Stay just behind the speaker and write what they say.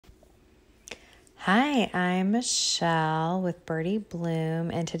Hi, I'm Michelle with Birdie Bloom,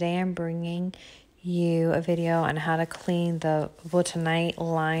 and today I'm bringing you a video on how to clean the Vuittonite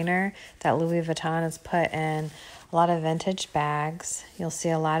Liner that Louis Vuitton has put in a lot of vintage bags. You'll see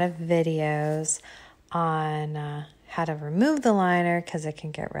a lot of videos on how to remove the liner because it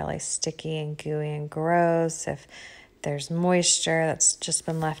can get really sticky and gooey and gross if there's moisture that's just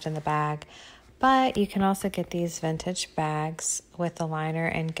been left in the bag. But you can also get these vintage bags with the liner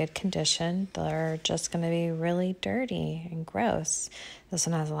in good condition. They're just going to be really dirty and gross. This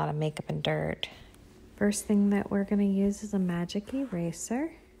one has a lot of makeup and dirt. First thing that we're going to use is a magic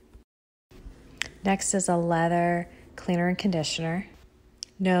eraser. Next is a leather cleaner and conditioner.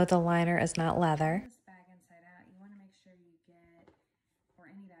 No, the liner is not leather. This bag inside out, you want to make sure you get, or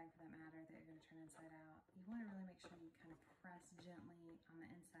any bag for that matter that you're going to turn inside out, you want to really make sure you kind of press gently on the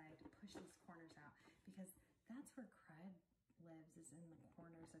inside to push these corners out, because that's where crud lives, is in the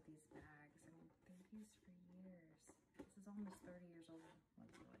corners of these bags. I mean, they've used for years. This is almost 30 years old.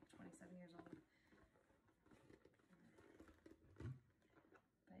 What's it, like 27 years old?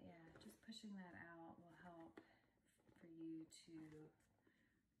 But yeah, just pushing that out will help for you to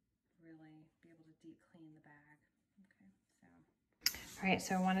really be able to deep clean the bag. Okay, so. All right,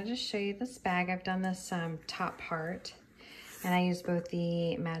 so I wanted to show you this bag. I've done this top part, and I used both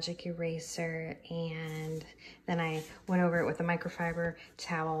the magic eraser and then I went over it with a microfiber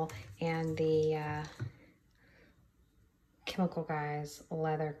towel and the Chemical Guys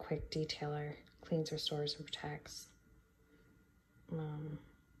Leather Quick Detailer. Cleans, restores, and protects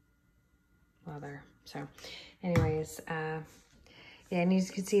leather. So anyways, yeah, and as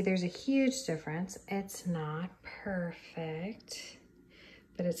you can see, there's a huge difference. It's not perfect,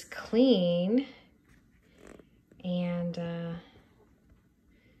 but it's clean and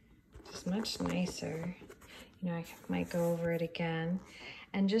just much nicer. You know, I might go over it again.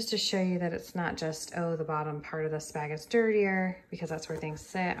 And just to show you that it's not just, oh, the bottom part of this bag is dirtier, because that's where things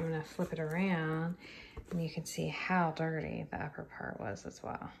sit, I'm gonna flip it around and you can see how dirty the upper part was as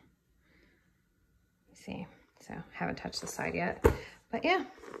well. You see, so haven't touched the side yet. But yeah,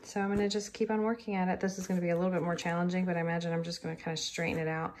 so I'm gonna just keep on working at it. This is gonna be a little bit more challenging, but I imagine I'm just gonna kind of straighten it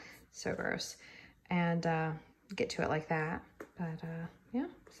out. So gross. And get to it like that. But yeah,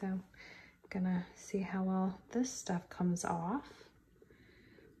 so I'm gonna see how well this stuff comes off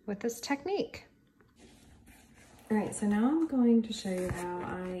with this technique. All right, so now I'm going to show you how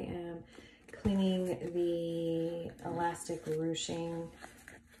I am cleaning the elastic ruching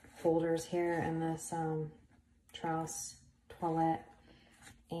holders here in this Trousse Toilette.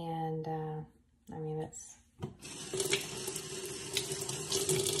 And I mean, it's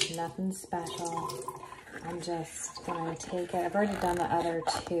nothing special. I'm just gonna take it. I've already done the other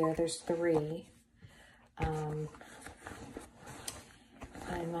two. There's three.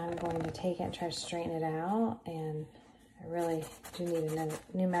 And I'm going to take it and try to straighten it out. And I really do need a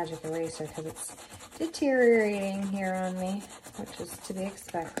new magic eraser because it's deteriorating here on me, which is to be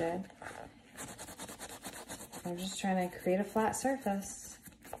expected. I'm just trying to create a flat surface.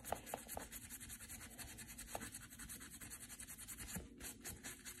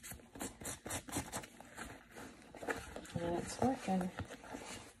 And it's working.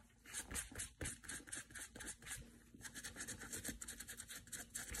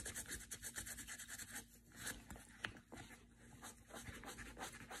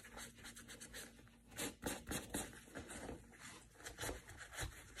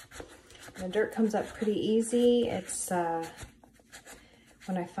 The dirt comes up pretty easy. It's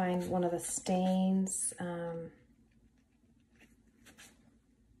when I find one of the stains, I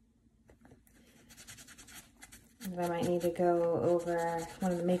might need to go over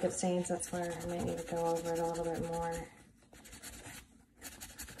one of the makeup stains. That's where I might need to go over it a little bit more.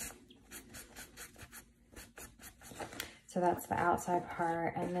 So that's the outside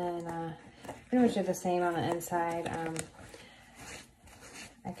part, and then pretty much do the same on the inside.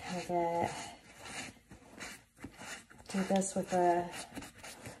 I kind of do this with the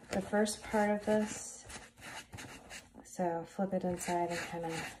first part of this. So flip it inside and kind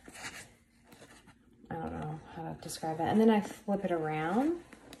of, I don't know how to describe it. And then I flip it around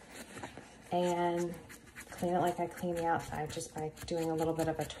and clean it like I clean the outside, just by doing a little bit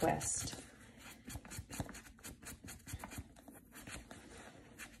of a twist.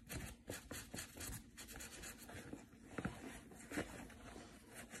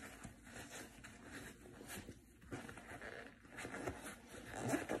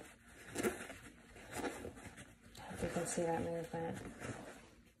 You can see that movement.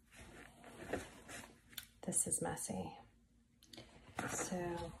 This is messy. So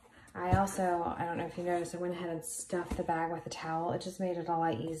I don't know if you noticed, I went ahead and stuffed the bag with a towel. It just made it a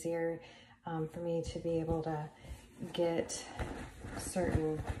lot easier for me to be able to get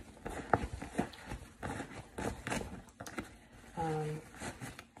certain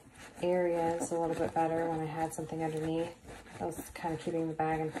areas a little bit better when I had something underneath. I was kind of keeping the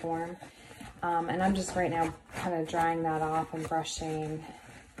bag in form. And I'm just right now kind of drying that off and brushing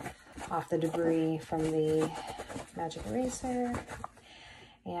off the debris from the magic eraser.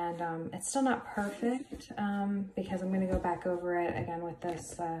 And it's still not perfect because I'm going to go back over it again with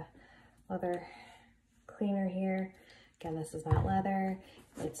this leather cleaner here. Again, this is not leather.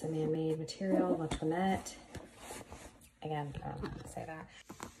 It's a man-made material, Vuittonite. Again, I don't know how to say that.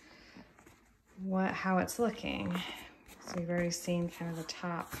 How it's looking. So we've already seen kind of the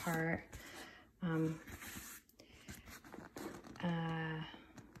top part.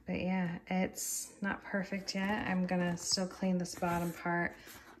 But yeah, it's not perfect yet. I'm gonna still clean this bottom part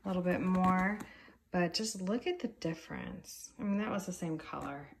a little bit more, but just look at the difference. I mean, that was the same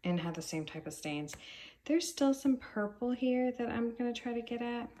color and had the same type of stains. There's still some purple here that I'm gonna try to get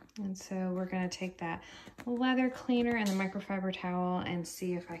at. And so we're gonna take that leather cleaner and the microfiber towel and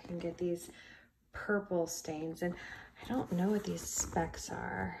see if I can get these purple stains. And I don't know what these specks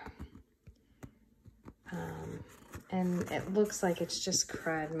are. And it looks like it's just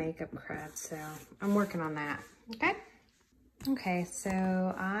crud, makeup crud. So I'm working on that, okay? Okay,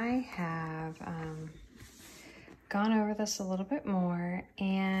 so I have gone over this a little bit more,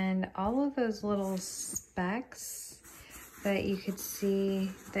 and all of those little specks that you could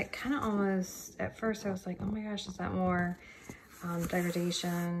see that kind of almost, at first I was like, oh my gosh, is that more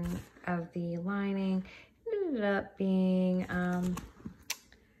degradation of the lining? It ended up being,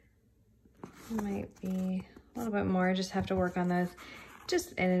 might be a little bit more. I just have to work on those.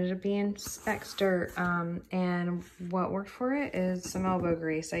 Just ended up being specks dirt, and what worked for it is some elbow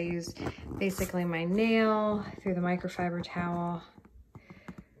grease. I used basically my nail through the microfiber towel.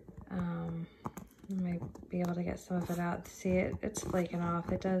 I might be able to get some of it out. See it, it's flaking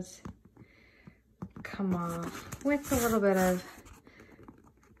off. It does come off with a little bit of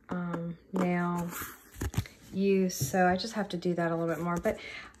nail use, so I just have to do that a little bit more. But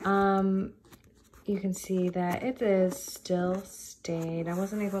you can see that it is still stained. I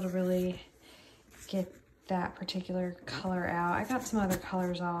wasn't able to really get that particular color out. I got some other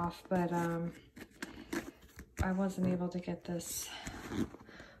colors off, but I wasn't able to get this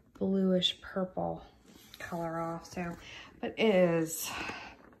bluish purple color off. So, but it is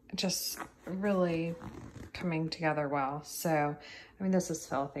just really coming together well. So, I mean, this is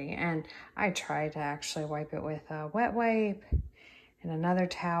filthy, and I tried to actually wipe it with a wet wipe and another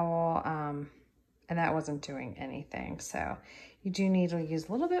towel, and that wasn't doing anything. So you do need to use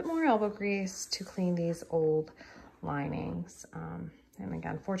a little bit more elbow grease to clean these old linings. And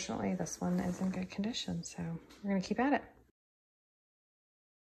again, fortunately, this one is in good condition, so we're gonna keep at it.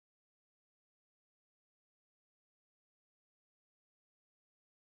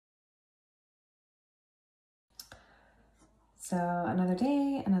 So another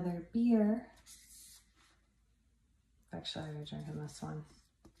day, another beer. Actually, I'm drinking this one.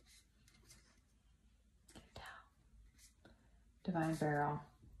 Divine Barrel.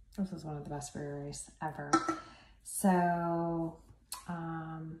 This is one of the best breweries ever. So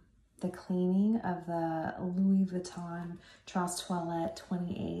the cleaning of the Louis Vuitton Trousse Toilette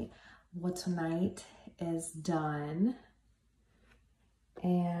 28 Vuittonite is done.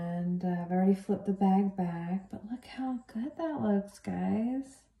 And I've already flipped the bag back, but look how good that looks,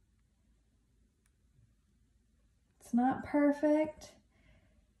 guys. It's not perfect.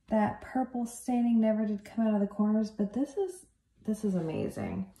 That purple staining never did come out of the corners, but this is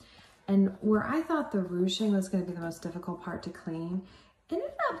amazing. And where I thought the ruching was going to be the most difficult part to clean, it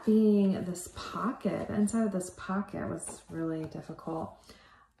ended up being this pocket. Inside of this pocket was really difficult.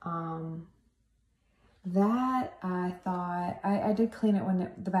 That I thought, I did clean it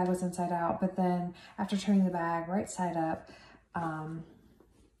when the bag was inside out, but then after turning the bag right side up,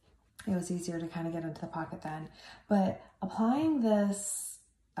 it was easier to kind of get into the pocket then. But applying this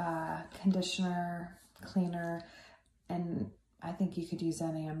conditioner, cleaner, and I think you could use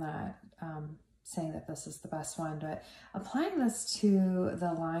any, I'm not saying that this is the best one, but applying this to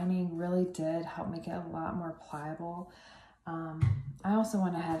the lining really did help make it a lot more pliable. I also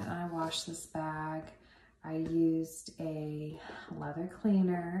went ahead and I washed this bag. I used a leather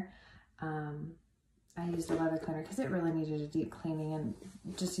cleaner. I used a leather cleaner because it really needed a deep cleaning, and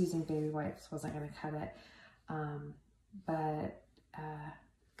just using baby wipes wasn't going to cut it. But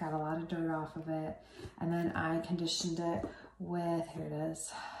got a lot of dirt off of it. And then I conditioned it with, here it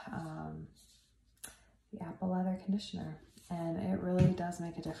is, the apple leather conditioner. And it really does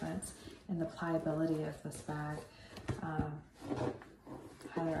make a difference in the pliability of this bag.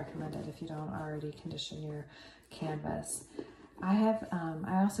 highly recommend it if you don't already condition your canvas. I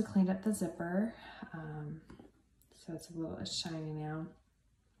also cleaned up the zipper, so it's shiny now.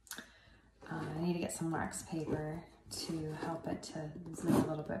 I need to get some wax paper to help it to zip a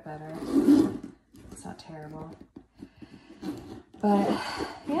little bit better. It's not terrible. But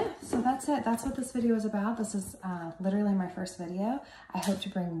yeah, so that's it. That's what this video is about. This is literally my first video. I hope to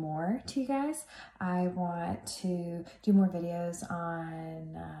bring more to you guys. I want to do more videos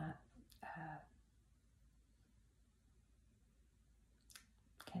on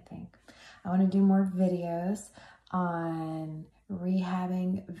I want to do more videos on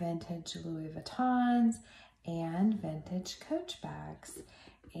rehabbing vintage Louis Vuittons and vintage Coach bags.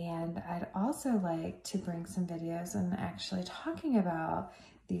 And I'd also like to bring some videos on actually talking about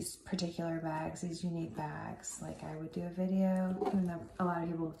these particular bags, these unique bags. Like I would do a video, even though a lot of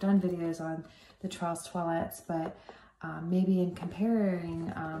people have done videos on the Trousse Toilettes, but maybe in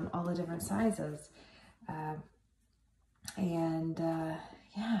comparing all the different sizes.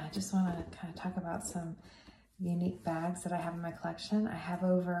 Yeah, I just want to kind of talk about some unique bags that I have in my collection. I have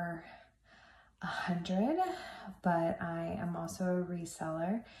over 100, but I am also a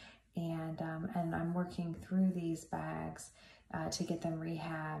reseller, and I'm working through these bags to get them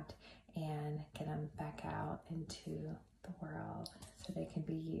rehabbed and get them back out into the world so they can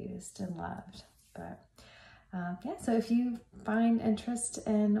be used and loved. But yeah, so if you find interest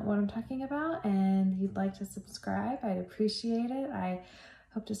in what I'm talking about and you'd like to subscribe, I'd appreciate it. I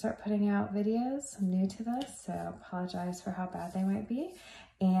hope to start putting out videos. I'm new to this, so I apologize for how bad they might be.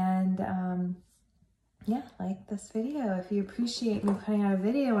 And yeah, like this video if you appreciate me putting out a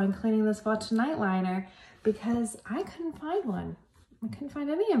video on cleaning this Vuittonite liner, because I couldn't find one. I couldn't find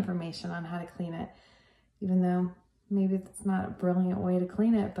any information on how to clean it, even though maybe it's not a brilliant way to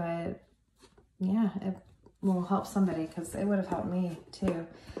clean it, but yeah, it will help somebody, because it would have helped me too.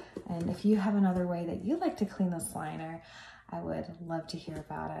 And if you have another way that you like to clean this liner, I would love to hear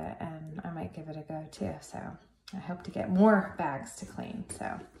about it, and I might give it a go too. So I hope to get more bags to clean.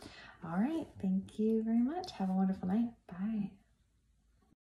 So, all right. Thank you very much. Have a wonderful night. Bye.